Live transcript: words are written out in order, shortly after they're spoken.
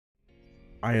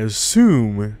I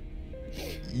assume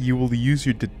you will use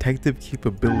your detective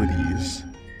capabilities.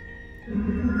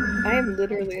 I am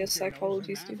literally a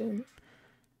psychology student.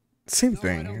 Same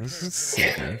thing. It's the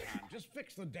same thing. Just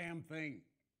fix the damn thing.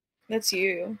 That's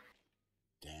you.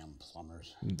 Damn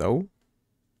plumbers. No?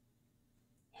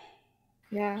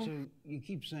 Yeah, So you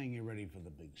keep saying you're ready for the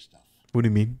big stuff. What do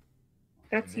you mean?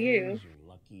 that's you. Today's your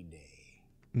lucky day.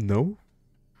 No?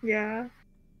 Yeah.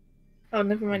 Oh,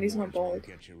 never mind. He's not Boys won't bald.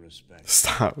 get your respect.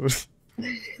 Stop.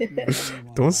 Maybe you wanna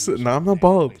Don't find say. yourself No, I'm a not damn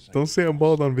bald. place I Don't can say I'm trust.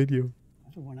 bald on video.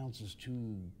 Everyone else is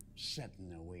too set in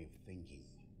their way of thinking.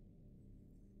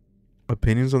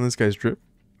 Opinions on this guy's drip?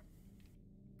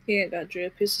 He ain't got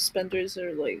drip. His suspenders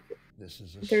are like, This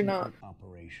is a They're secret not-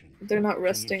 operation. they're not So you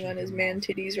resting keep on his your man mouth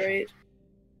titties, shut. right?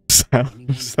 Stop.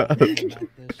 Anyone Stop. talking about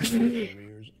this, their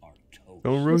careers are toast.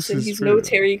 Don't roast Listen, his he's no drip.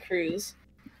 Terry Crews.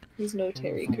 He's no Turn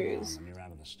Terry the phone Crews. on when you're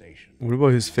out of the station. What about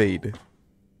his fade?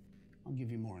 I'll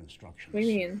give you more instructions. What do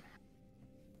you mean?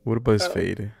 What about his Oh.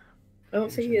 fade? I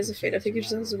don't think he has a fade. I think he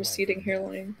just has a receding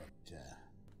hairline.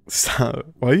 But, Stop.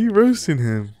 Why are you roasting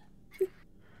him?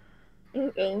 I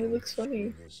don't know. He looks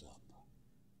funny. this up.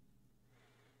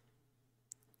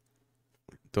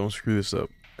 Don't screw this up.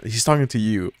 He's talking to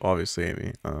you, obviously,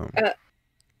 Amy.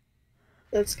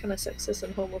 That's kind of sexist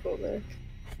and homophobic.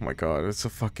 Oh my god, it's a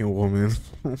fucking woman.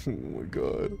 Oh my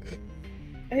god.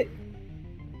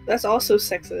 That's also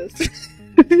sexist.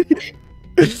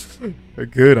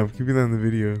 Good, I'm keeping that in the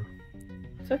video.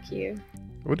 Fuck you.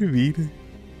 What do you mean?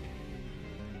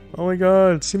 Oh my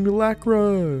god,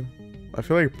 Simulacrum! I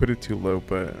feel like I put it too low,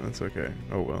 but that's okay.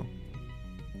 Oh well.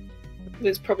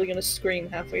 It's probably gonna scream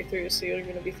halfway through, so you're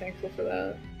gonna be thankful for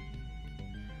that.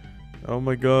 Oh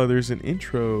my god, there's an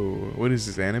intro. What is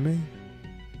this, anime?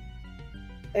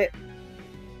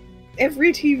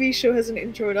 Every TV show has an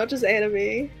intro, not just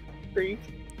anime. Freak.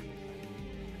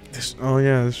 Oh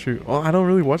yeah, that's true. Oh, I don't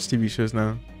really watch TV shows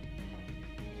now.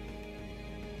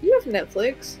 You have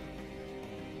Netflix.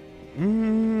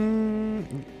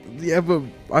 Yeah, but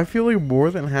I feel like more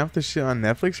than half the shit on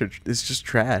Netflix is just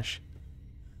trash.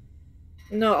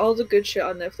 No, all the good shit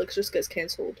on Netflix just gets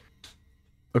canceled.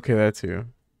 Okay, that too.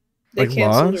 They Like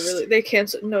canceled Lost? it really. They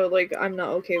canceled. No, like I'm Not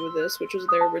Okay With This, which was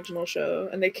their original show,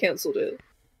 and they canceled it.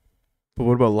 But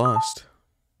what about Lost?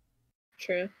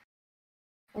 True.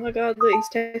 Oh my god, look, he's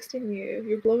texting you.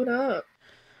 You're blowing up.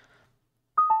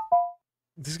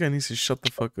 This guy needs to shut the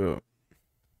fuck up.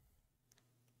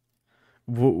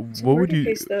 What It's a what would murder you?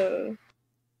 case, though.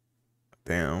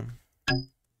 Damn. Oh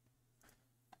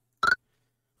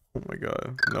my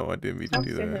god. No, I didn't mean to Talk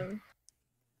do to that. him.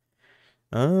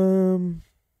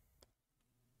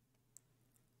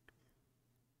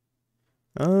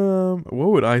 What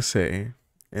would I say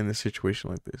in a situation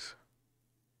like this?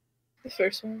 The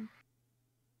first one.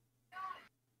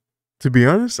 To be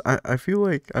honest, I feel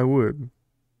like I would.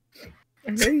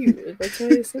 I know you would. That's why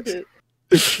I said it.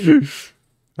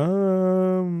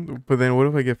 But then what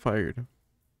if I get fired?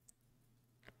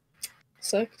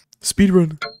 Sucks.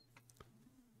 Speedrun.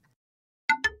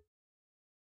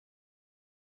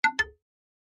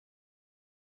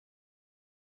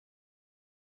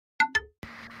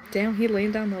 Damn, he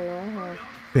laid down the law.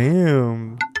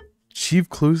 Damn. Chief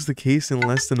closed the case in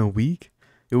less than a week.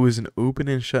 It was an open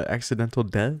and shut accidental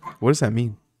death. What does that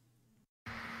mean?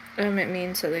 It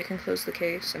means that they can close the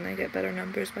case and they get better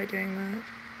numbers by doing that.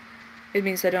 It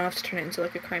means they don't have to turn it into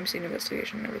like a crime scene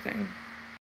investigation and everything.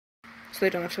 So they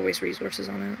don't have to waste resources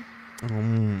on it.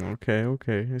 Okay,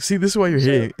 okay. See, this is why you're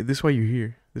here. This is why you're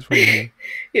here. This is why you're here.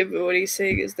 Yeah, but what he's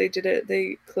saying is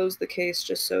they closed the case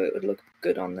just so it would look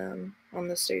good on them, on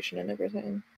the station and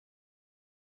everything.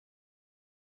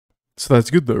 So that's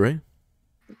good though, right?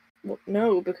 Well,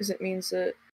 no, because it means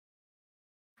that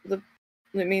the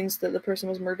person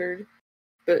was murdered,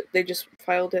 but they just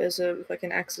filed it as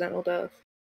an accidental death.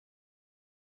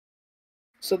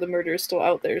 So the murder is still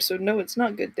out there. So no, it's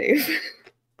not good, Dave.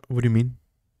 What do you mean?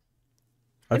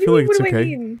 I What do feel you like mean, it's what do I okay.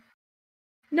 mean?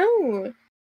 No.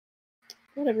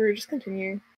 Whatever, just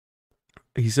continue.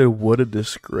 He said, "What a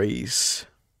disgrace."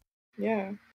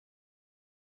 Yeah.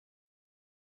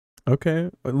 Okay,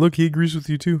 look, he agrees with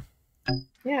you too.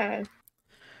 Yeah.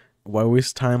 Why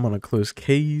waste time on a closed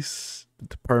case? The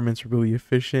department's really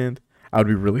efficient. I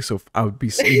would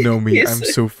be, you know me, Yes. I'm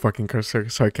so fucking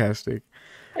sarcastic.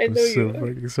 I I'm know so you are.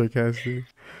 fucking sarcastic.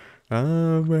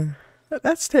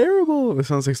 That's terrible. It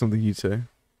sounds like something you'd say,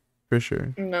 for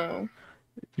sure. No.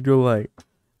 You'd go like,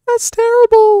 "That's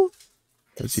terrible."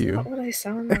 That's you. Not what I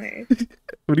sound like.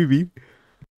 What do you mean?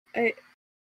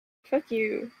 Fuck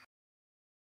you.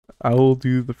 I will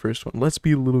do the first one. Let's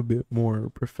be a little bit more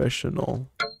professional.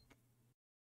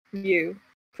 You.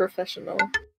 Professional.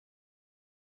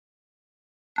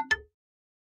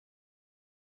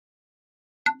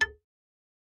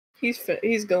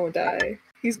 He's gonna die.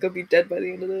 He's gonna be dead by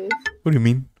the end of this. What do you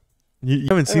mean? You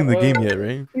haven't seen the game yet,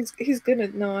 right? He's gonna.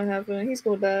 No, I haven't. He's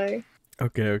gonna die.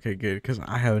 Okay, good. Because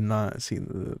I have not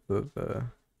seen the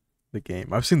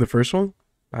game. I've seen the first one.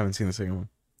 I haven't seen the second one.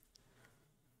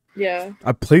 Yeah.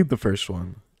 I played the first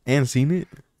one and seen it,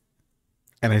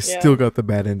 and I still got the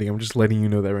bad ending. I'm just letting you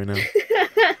know that right now.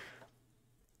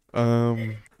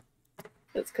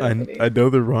 That's kind of funny. I know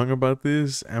they're wrong about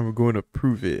this, and we're going to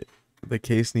prove it. The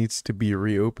case needs to be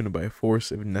reopened by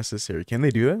force if necessary. Can they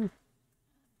do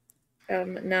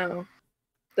that? No.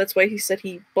 That's why he said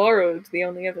he borrowed the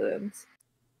only evidence.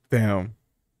 Damn.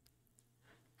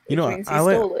 You know, I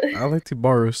like to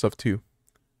borrow stuff too.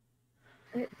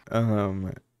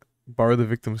 Borrow the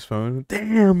victim's phone.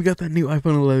 Damn, we got that new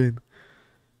iPhone 11.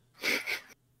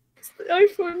 It's the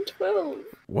iPhone 12.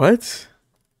 What?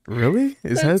 Really?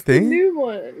 Is that a thing? The new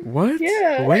one. What?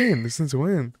 Yeah. When? Since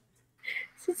when?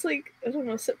 Since like, I don't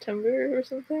know, September or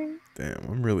something. Damn,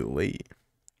 I'm really late.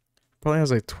 Probably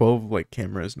has like 12 like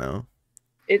cameras now.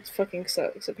 It fucking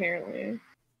sucks, apparently.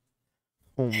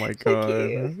 Oh my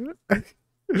god.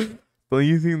 Don't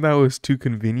you think that was too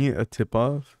convenient a tip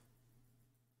off?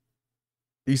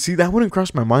 You see, that wouldn't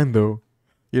cross my mind though.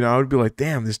 You know, I would be like,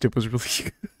 damn, this tip was really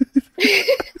good.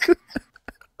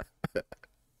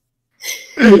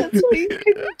 That's why you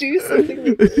couldn't do something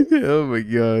like this. Oh my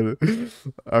god.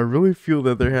 I really feel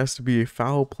that there has to be a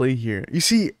foul play here. You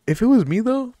see, if it was me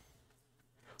though,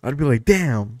 I'd be like,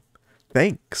 damn,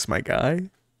 thanks, my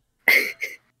guy.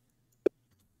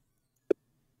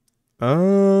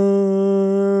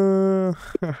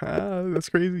 That's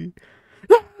crazy.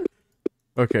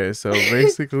 Okay, so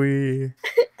basically...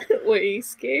 Were you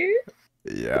scared?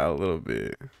 Yeah, a little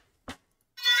bit.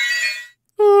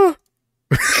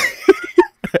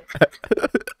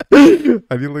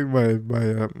 I do like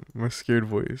my scared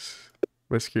voice,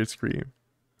 my scared scream.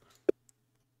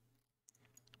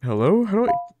 Hello? How do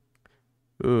I?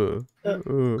 Oh,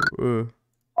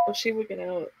 she looking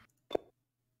out.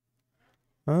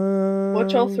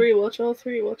 Watch all three. Watch all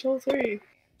three. Watch all three. You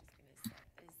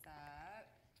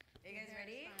guys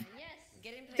ready?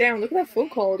 Yes. Damn, look at that phone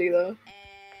quality though.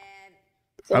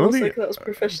 It's I don't almost think like that was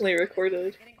professionally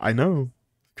recorded. I know.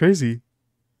 Crazy.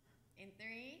 In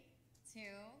 3, 2,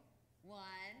 1.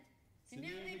 New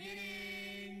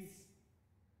beginnings.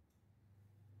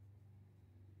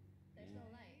 There's no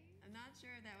light. I'm not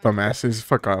sure that was Dumbasses,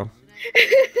 fuck off.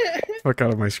 Fuck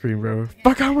out of my screen, bro.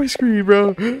 Fuck out of my screen,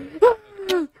 bro.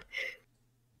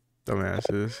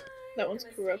 Dumbasses. That one's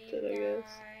corrupted, I guess.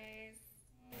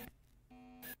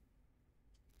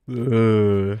 That's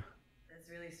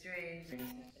really strange.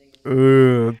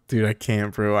 Dude, I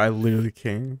can't, bro. I literally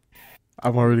can't.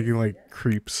 I'm already getting like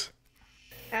creeps.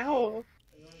 Ow.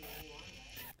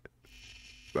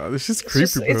 Wow, this is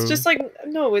creepy, bro. It's just like,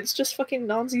 no, it's just fucking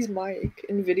Nanzi's mic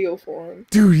in video form.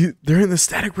 Dude, they're in the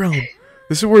static realm.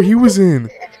 This is where he was in.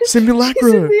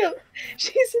 Simulacrum.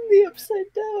 She's in the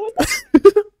upside down.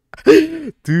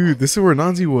 Dude, this is where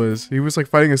Nanzi was. He was like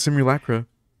fighting a simulacra.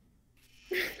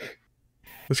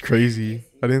 That's crazy.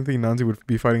 I didn't think Nanzi would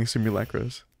be fighting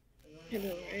simulacras. I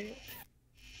know, right?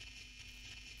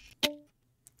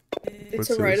 What's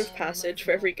It's a rite this? of passage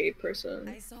for every gay person.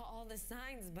 I saw all the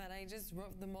signs, but I just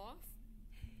wrote them off.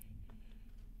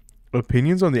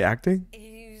 Opinions on the acting?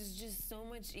 It was just so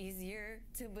much easier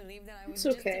to believe that I was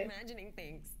It's okay. just imagining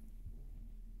things.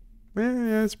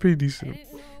 Yeah, it's pretty I decent.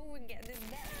 didn't know it would get this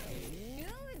bad. You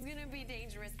know it's gonna be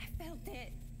dangerous. I felt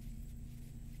it.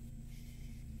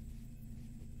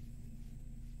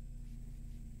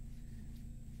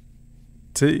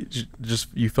 Just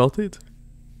you felt it?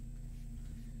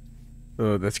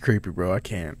 Oh, that's creepy, bro. I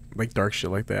can't. Like dark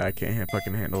shit like that. I can't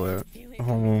fucking handle it.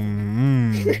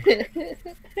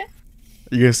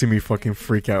 You're gonna see me fucking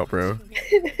freak out, bro. And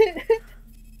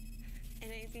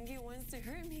I think it wants to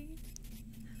hurt me.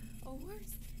 Or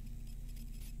worse.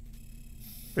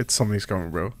 It's something's coming,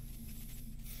 bro.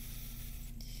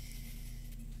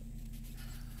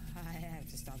 I have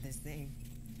to stop this thing.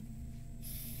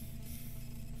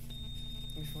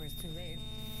 Before it's too late.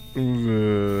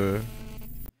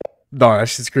 Nah, that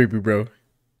shit's creepy, bro.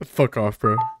 Fuck off,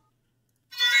 bro.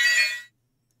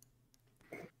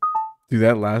 Dude,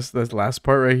 that last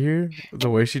part right here, the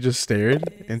way she just stared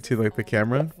into like the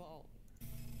camera,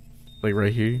 like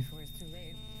right here, Before it's too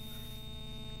late.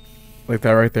 like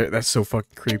that right there, that's so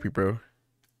fucking creepy, bro.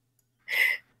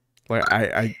 Like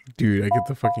dude, I get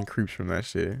the fucking creeps from that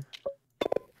shit.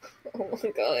 Oh my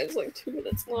god, it's like 2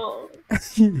 minutes long.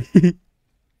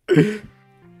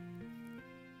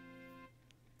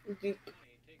 Dupe.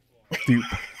 Dupe.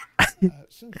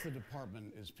 Since the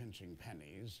department is pinching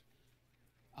pennies,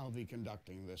 I'll be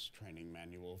conducting this training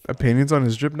manual. Opinions on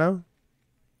his drip now?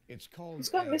 It's called. He's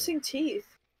got missing teeth.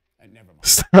 Never mind.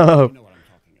 Stop. You know what I'm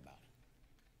talking about.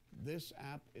 This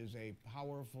app is a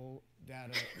powerful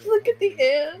data. Look at the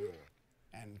hand.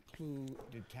 And clue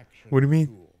detection. What do you mean?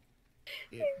 Tool.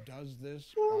 It does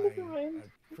this Oh, by never mind.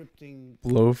 encrypting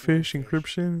Blowfish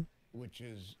encryption? which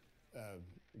is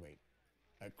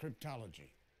cryptology.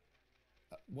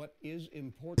 What is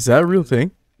important? Is that a real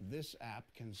thing? This app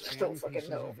can scan don't fucking pieces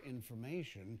know. of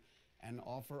information and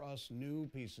offer us new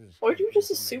pieces. Why of do you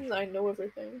just assume that I information. know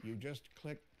everything? You just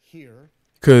click here.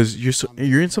 Because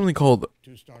you're in something called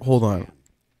To start hold a on. scan.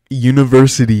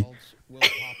 University. Results will pop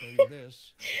in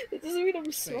this It doesn't mean I'm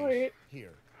space smart.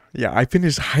 here. Yeah, I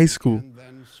finished high school. And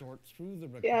then sort through the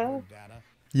recovered Yeah. data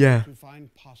Yeah. to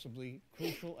find possibly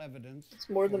crucial evidence. It's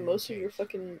more for than most of case. your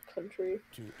fucking country.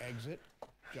 To exit,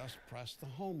 just press the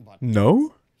home button.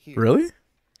 No? Here. Really?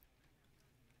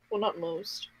 Well, not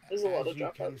most. There's a lot of As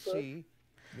you can dropouts, though. see,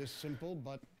 this simple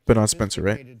But not Spencer,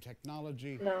 right? sophisticated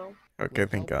technology No. Okay, will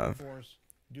thank help God. the force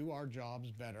do our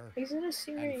jobs better He's in his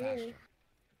senior and year. faster.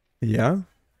 Yeah?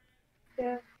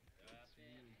 Yeah.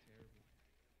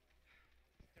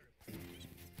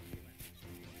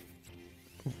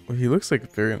 Well, he looks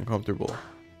like very uncomfortable.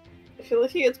 I feel like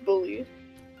he gets bullied.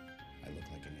 I look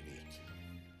like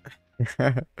an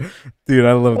idiot. Dude,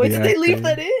 I love Why the did they leave acting.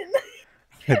 that in?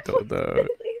 I don't know. Why did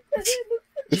they leave that in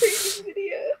the training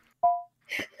video?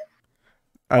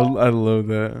 I love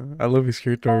that. I love his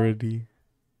character already.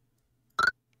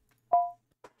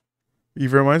 He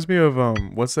reminds me of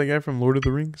what's that guy from Lord of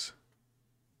the Rings?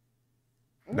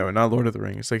 No, not Lord of the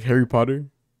Rings. Like Harry Potter.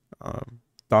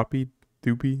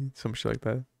 Doopy, some shit like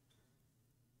that.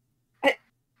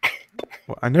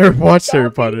 Well, I never watched Harry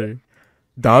Dobby? Potter.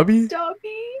 Dobby?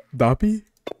 Dobby? Doppy?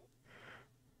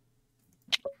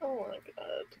 Oh my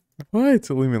god. What?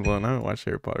 Leave me alone. I haven't watched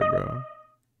Harry Potter, bro.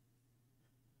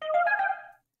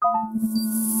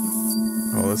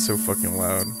 Oh, that's so fucking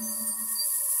loud.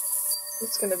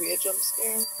 It's gonna be a jump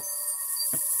scare.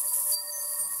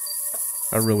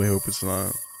 I really hope it's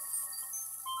not.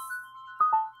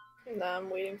 Nah, I'm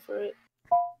waiting for it.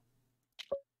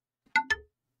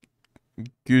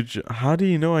 Good How do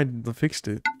you know I fixed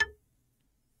it?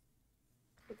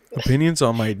 Opinions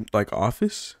on my, like,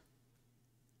 office?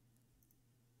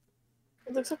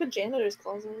 It looks like a janitor's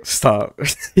closet. Stop.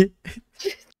 It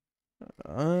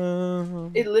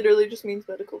literally just means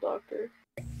medical doctor.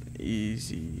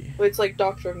 Easy. But it's like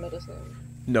doctor of medicine.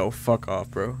 No, fuck off,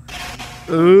 bro.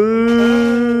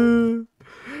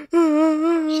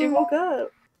 She woke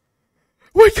up.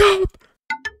 Wake up!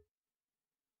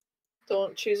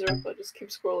 Don't choose her, but just keep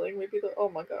scrolling. Maybe the. Oh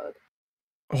my god.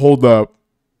 Hold up.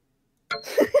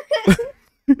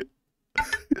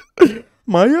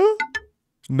 Maya?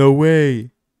 No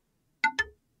way.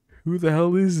 Who the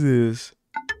hell is this?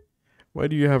 Why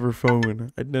do you have her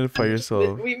phone? Identify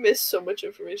yourself. We missed so much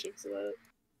information for that.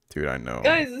 Dude, I know.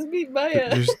 Guys, it's me,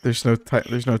 Maya. There's no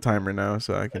timer now,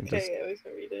 so I can Okay, just yeah, we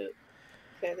can read it.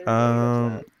 Okay, there we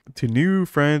go. to new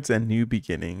friends and new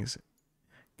beginnings.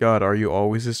 God, are you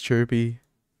always this chirpy?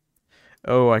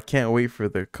 Oh, I can't wait for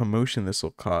the commotion this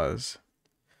will cause.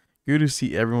 Good to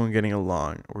see everyone getting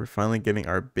along. We're finally getting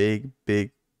our big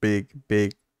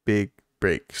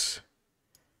breaks.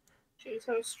 Jeez,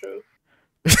 how stroke.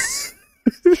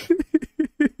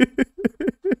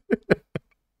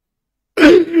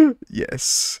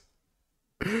 Yes.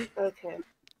 Okay.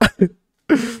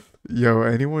 Yo,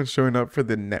 anyone showing up for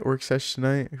the network session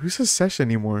tonight? Who says session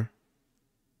anymore?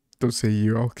 Don't say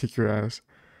you. I'll kick your ass.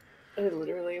 I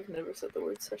literally have never said the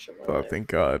word session in my Oh, life. thank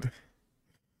God.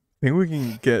 I think we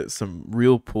can get some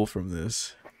real pull from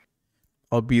this.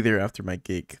 I'll be there after my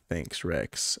gig. Thanks,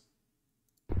 Rex.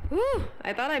 Whew,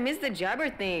 I thought I missed the jabber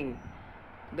thing.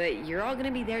 But you're all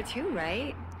gonna be there too,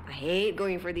 right? I hate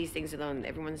going for these things alone.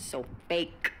 Everyone's so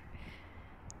fake.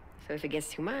 So if it gets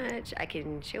too much, I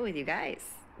can chill with you guys.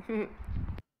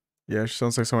 Yeah, she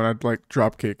sounds like someone I'd like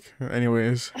drop kick.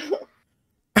 Anyways.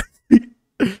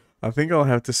 I think I'll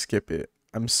have to skip it.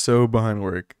 I'm so behind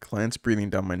work. Clients breathing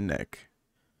down my neck.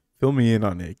 Fill me in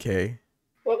on it, Kay.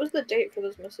 What was the date for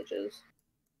those messages?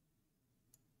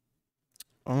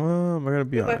 I gotta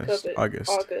be Go back honest. up at August.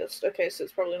 August. Okay, so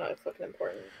it's probably not fucking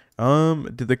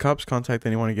important. Did the cops contact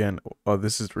anyone again? Oh,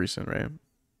 this is recent, right?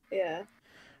 Yeah.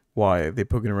 Why? They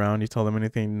poking around? You tell them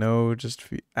anything? No, just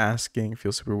asking.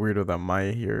 Feel super weird without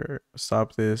Maya here.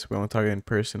 Stop this. We only talk in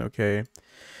person, okay?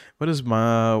 What does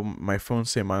my phone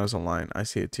say? Maya's online. I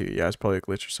see it too. Yeah, it's probably a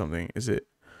glitch or something. Is it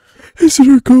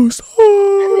a ghost?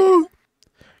 Oh!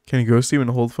 Can ghosts even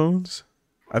hold phones?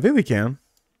 I think they can.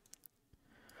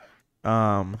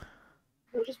 They'll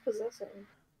just possess him.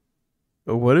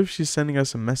 What if she's sending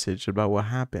us a message about what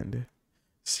happened?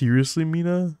 Seriously,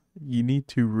 Mina? You need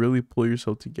to really pull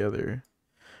yourself together.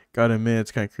 Gotta admit,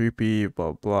 it's kind of creepy,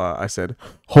 blah, blah. I said,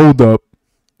 hold up.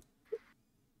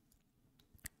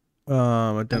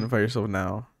 Identify yourself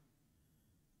now.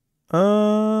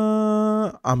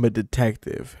 I'm a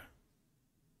detective.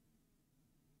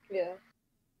 Yeah.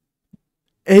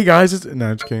 Hey, guys, it's...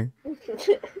 No, I'm just kidding.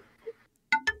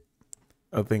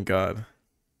 Oh, thank God.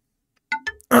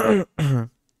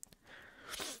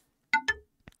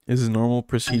 Is it normal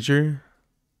procedure?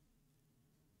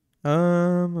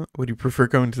 Would you prefer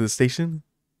coming to the station?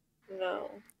 No.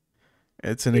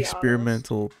 It's an Be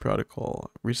experimental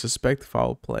protocol. We suspect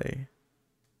foul play.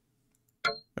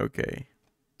 Okay.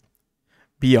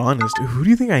 Be honest. Who do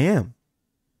you think I am?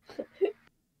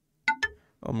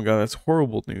 Oh my God, that's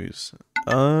horrible news.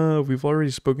 We've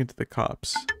already spoken to the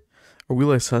cops. Are we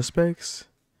like suspects?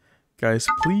 Guys,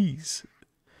 please.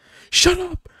 Shut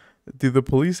up! Do the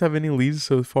police have any leads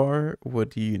so far?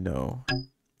 What do you know?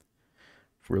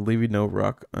 We're leaving no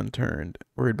rock unturned.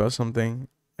 Worried about something?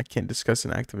 I can't discuss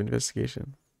an active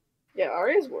investigation. Yeah,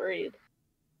 Arya's worried.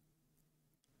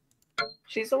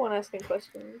 She's the one asking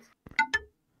questions.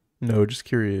 No, just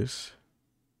curious.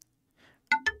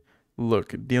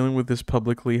 Look, dealing with this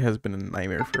publicly has been a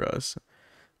nightmare for us.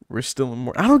 We're still in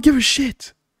more. I don't give a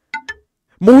shit!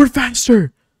 More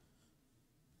faster!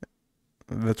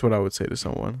 That's what I would say to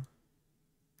someone.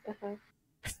 Uh-huh.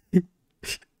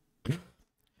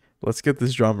 Let's get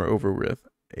this drama over with.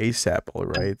 ASAP,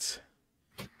 alright?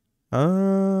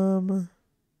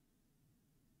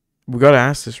 We gotta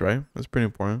ask this, right? That's pretty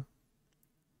important.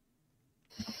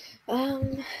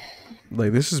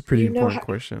 Like, this is a pretty important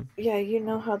question. Yeah, you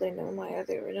know how they know Maya.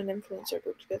 They were in an influencer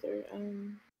group together.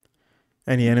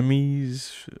 Any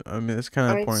enemies? I mean, that's kind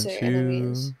of I'd important say too.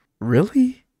 enemies.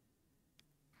 Really?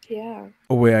 Yeah.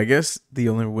 Oh wait, I guess the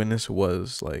only witness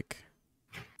was like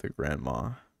the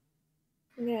grandma.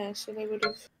 Yeah, so they would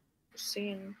have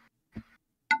seen.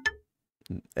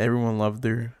 Everyone loved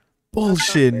her. not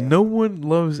Bullshit. true. No one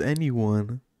loves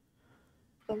anyone.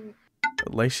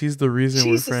 Like she's the reason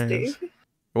Jesus, we're friends. Dave.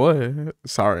 What?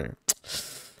 Sorry.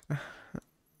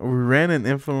 We ran an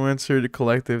influencer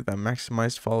collective that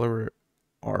maximized follower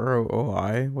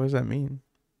ROI. What does that mean?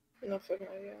 No fucking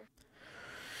idea.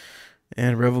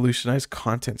 And revolutionized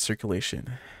content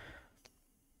circulation.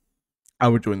 I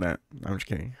would join that. I'm just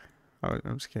kidding.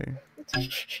 I'm just kidding.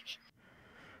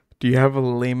 Do you have a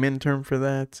layman term for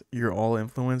that? You're all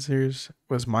influencers?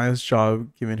 Was Maya's job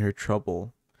giving her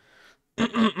trouble?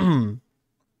 I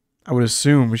would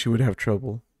assume she would have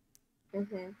trouble.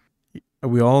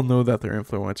 We all know that they're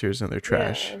influencers and they're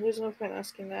trash. Yeah, there's no point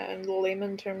asking that. And the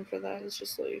layman term for that is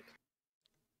just like,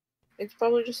 it's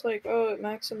probably just like, oh, it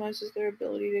maximizes their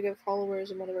ability to get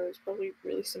followers and whatever. It's probably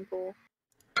really simple.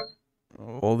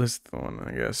 Well, this one,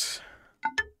 I guess.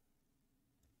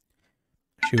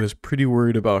 She was pretty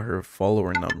worried about her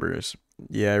follower numbers.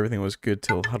 Yeah, everything was good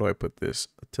till, how do I put this?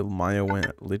 Till Maya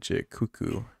went legit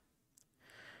cuckoo.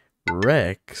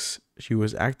 Rex, she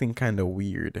was acting kind of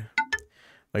weird.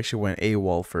 Like she went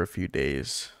AWOL for a few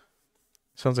days.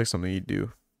 Sounds like something you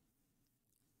do.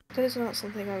 That is not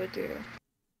something I would do.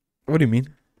 What do you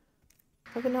mean?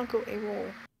 I would not go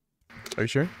AWOL. Are you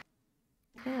sure?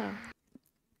 Yeah.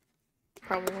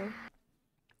 Probably.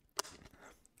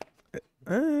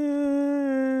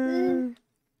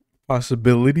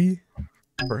 Possibility?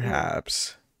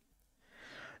 Perhaps.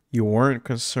 You weren't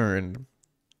concerned.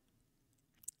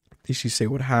 Did she say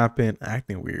what happened?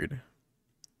 Acting weird.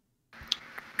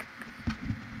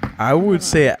 I would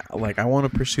say, like, I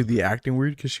want to pursue the acting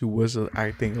weird because she was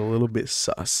acting a little bit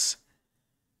sus.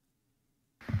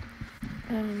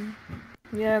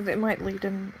 Yeah, it might lead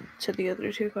into the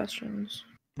other two questions.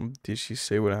 Did she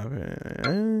say what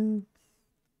happened?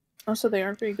 Also, they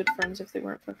aren't very good friends if they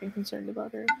weren't fucking concerned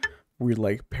about her. Weird,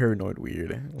 like paranoid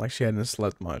weird. Like she hadn't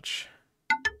slept much.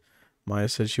 Maya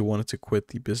said she wanted to quit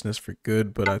the business for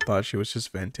good, but I thought she was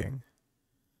just venting.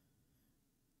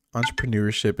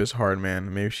 Entrepreneurship is hard,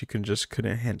 man. Maybe she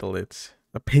couldn't handle it.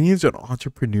 Opinions on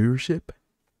entrepreneurship?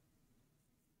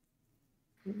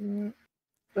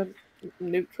 But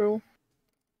neutral.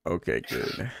 Okay,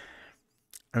 good.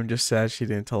 I'm just sad she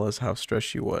didn't tell us how stressed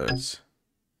she was.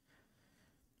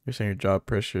 You're saying your job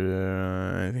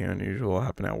pressure, anything unusual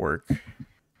happened at work?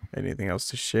 Anything else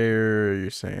to share? You're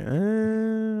saying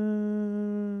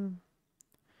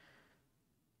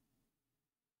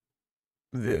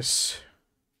this.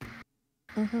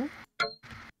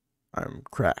 I'm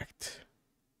cracked.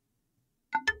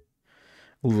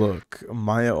 Look,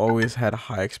 Maya always had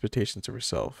high expectations of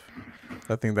herself.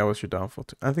 I think that was your downfall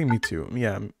too. I think me too.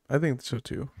 Yeah, I think so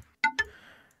too.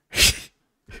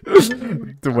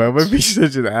 Why am I being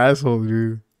such an asshole,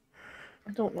 dude?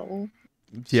 I don't know.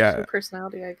 It's just Yeah, your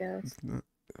personality, I guess.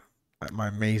 my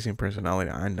amazing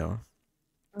personality, I know.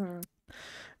 Mm.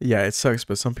 Yeah, it sucks,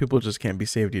 but some people just can't be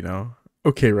saved, you know?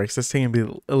 Okay, Rex, that's taking me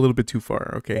a little bit too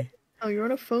far, okay? Oh, you're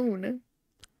on a phone.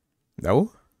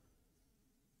 No?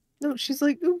 No, she's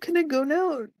like, oh, can I go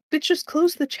now? Bitch, just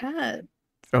close the chat.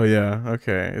 Oh, yeah,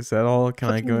 okay. Is that all? Can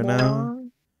I Fucking go now?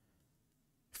 moron.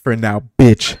 For now,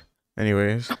 bitch.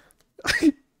 Anyways.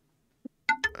 I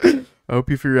hope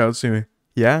you figure out soon.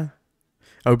 Yeah?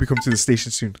 I hope you come to the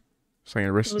station soon. So I can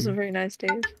That arrest wasn't you. very nice,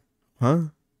 Dave. Huh?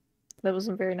 That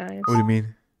wasn't very nice. What do you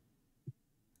mean?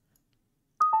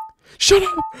 Shut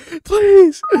up!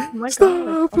 Please! Oh my god.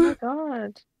 Stop! Oh my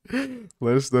god.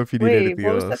 Let us know if you need Wait, anything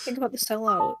what was that else. thing about the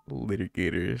sellout?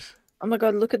 Litigators. Oh my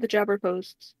god, look at the jabber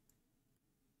posts.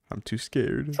 I'm too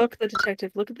scared. Fuck the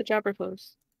detective. Look at the jabber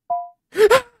posts.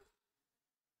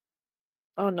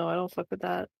 Oh no, I don't fuck with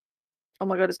that. Oh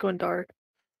my god, it's going dark.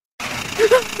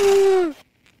 Oh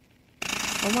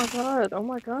my god. Oh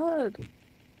my god.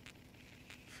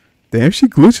 Damn, she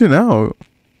glitching out.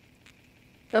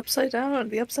 The upside down.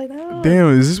 The upside down.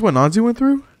 Damn, is this what Nazi went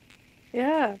through?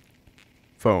 Yeah.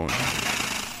 Phone.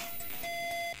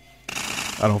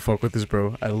 I don't fuck with this,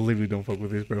 bro. I literally don't fuck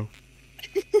with this, bro.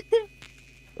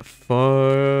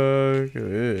 Fuck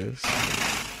this.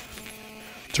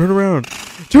 Turn around.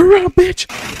 Turn around, bitch.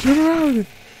 Turn around.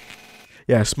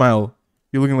 Yeah, smile.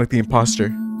 You're looking like the imposter.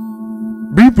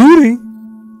 Rebooting?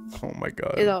 Oh my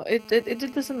god. You know, it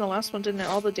did this in the last one, didn't it?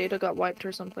 All the data got wiped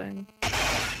or something.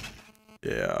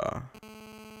 Yeah.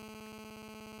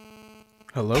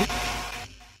 Hello?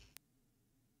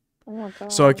 Oh my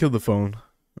god. So I killed the phone.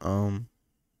 Oh,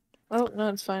 no,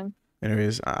 it's fine.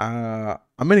 Anyways, I'm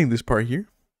ending this part here.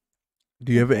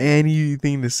 Do you have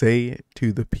anything to say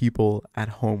to the people at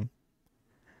home?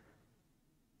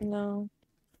 No.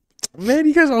 Man,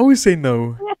 you guys always say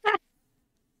no.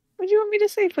 What do you want me to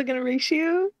say? Fucking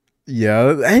ratio?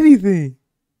 Yeah, anything.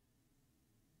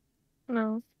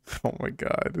 No. Oh my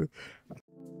god.